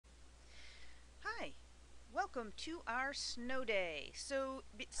welcome to our snow day. So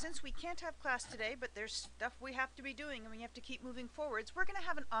since we can't have class today, but there's stuff we have to be doing and we have to keep moving forwards, we're going to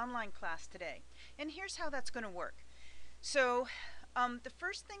have an online class today. And here's how that's going to work. So the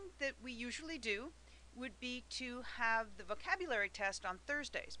first thing that we usually do would be to have the vocabulary test on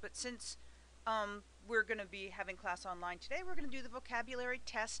Thursdays. But since we're going to be having class online today, we're going to do the vocabulary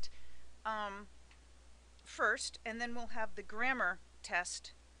test first, and then we'll have the grammar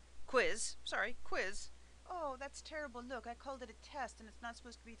test quiz. Oh, that's terrible. Look, I called it a test and it's not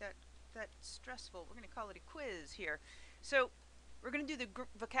supposed to be that stressful. We're going to call it a quiz here. So we're going to do the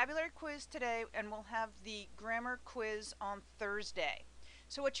vocabulary quiz today, and we'll have the grammar quiz on Thursday.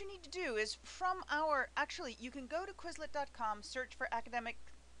 So what you need to do is actually you can go to Quizlet.com, search for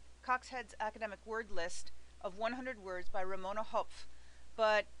Coxhead's academic word list of 100 words by Ramona Hopf,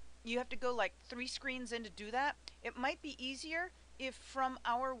 but you have to go like 3 screens in to do that. It might be easier if from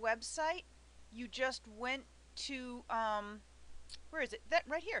our website you just went to, where is it? That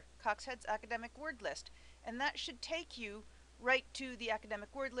right here, Coxhead's academic word list. And that should take you right to the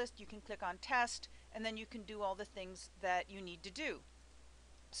academic word list. You can click on test, and then you can do all the things that you need to do.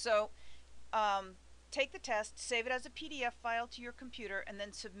 So take the test, save it as a PDF file to your computer, and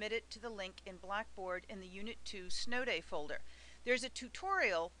then submit it to the link in Blackboard in the Unit 2 SnowDay folder. There's a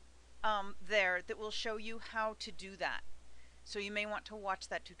tutorial there that will show you how to do that. So you may want to watch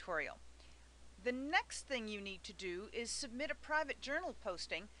that tutorial. The next thing you need to do is submit a private journal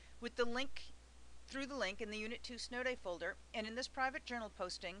posting with the link, through the link in the Unit 2 SnowDay folder. And in this private journal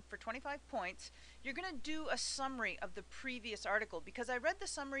posting, for 25 points, you're going to do a summary of the previous article, because I read the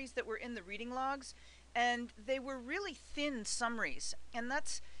summaries that were in the reading logs, and they were really thin summaries. And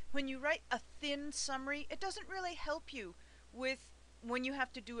that's when you write a thin summary, it doesn't really help you with when you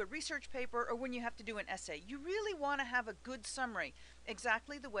have to do a research paper or when you have to do an essay. You really want to have a good summary,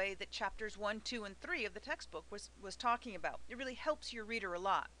 exactly the way that chapters 1, 2, and 3 of the textbook was talking about. It really helps your reader a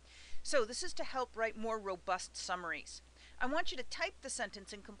lot. So this is to help write more robust summaries. I want you to type the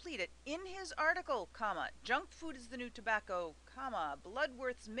sentence and complete it. In his article, comma, junk food is the new tobacco, comma,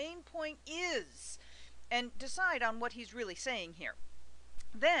 Bloodworth's main point is, and decide on what he's really saying here.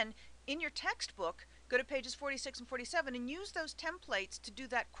 Then, in your textbook, go to pages 46 and 47 and use those templates to do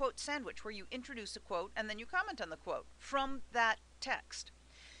that quote sandwich where you introduce a quote and then you comment on the quote from that text.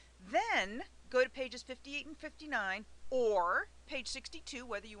 Then go to pages 58 and 59 or page 62,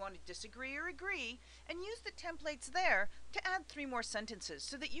 whether you want to disagree or agree, and use the templates there to add 3 more sentences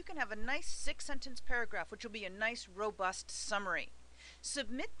so that you can have a nice 6-sentence paragraph, which will be a nice robust summary.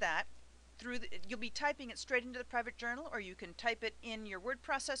 Submit that. You'll be typing it straight into the private journal, or you can type it in your word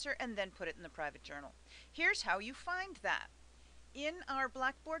processor and then put it in the private journal. Here's how you find that. In our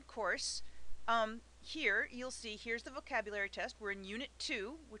Blackboard course, here you'll see, here's the vocabulary test. We're in Unit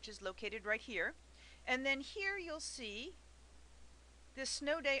 2, which is located right here. And then here you'll see the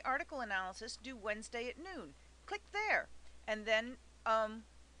SnowDay article analysis due Wednesday at noon. Click there. And then, oh,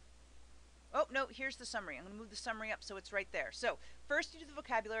 no, here's the summary. I'm going to move the summary up so it's right there. So first you do the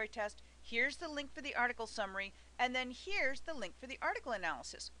vocabulary test. Here's the link for the article summary, and then here's the link for the article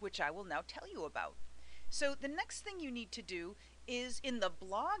analysis, which I will now tell you about. So the next thing you need to do is, in the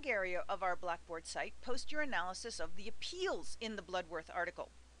blog area of our Blackboard site, post your analysis of the appeals in the Bloodworth article.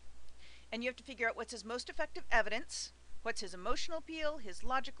 And you have to figure out what's his most effective evidence, what's his emotional appeal, his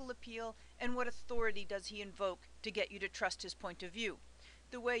logical appeal, and what authority does he invoke to get you to trust his point of view.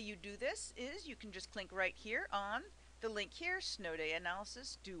 The way you do this is you can just click right here on the link here, SnowDay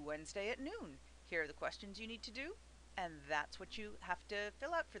analysis due Wednesday at noon. Here are the questions you need to do, and that's what you have to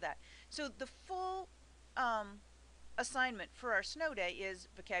fill out for that. So the full assignment for our SnowDay is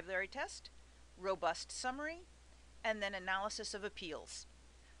vocabulary test, robust summary, and then analysis of appeals.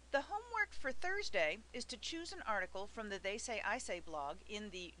 The homework for Thursday is to choose an article from the They Say I Say blog in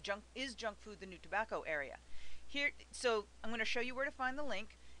the Is Junk Food the New Tobacco area. So I'm going to show you where to find the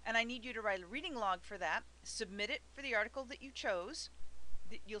link, and I need you to write a reading log for that, submit it for the article that you chose.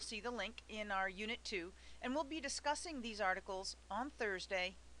 You'll see the link in our Unit 2, and we'll be discussing these articles on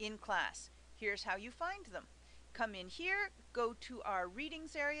Thursday in class. Here's how you find them. Come in here, go to our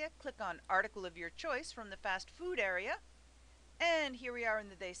readings area, click on article of your choice from the fast food area, and here we are in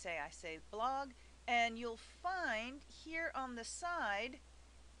the They Say I Say blog, and you'll find here on the side,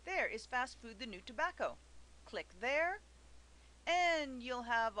 there is fast food the new tobacco. Click there, and you'll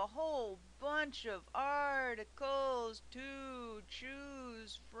have a whole bunch of articles to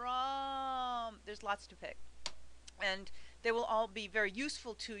choose from. There's lots to pick. And they will all be very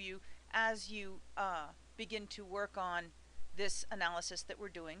useful to you as you begin to work on this analysis that we're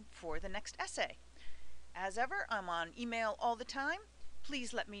doing for the next essay. As ever, I'm on email all the time.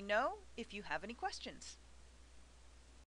 Please let me know if you have any questions.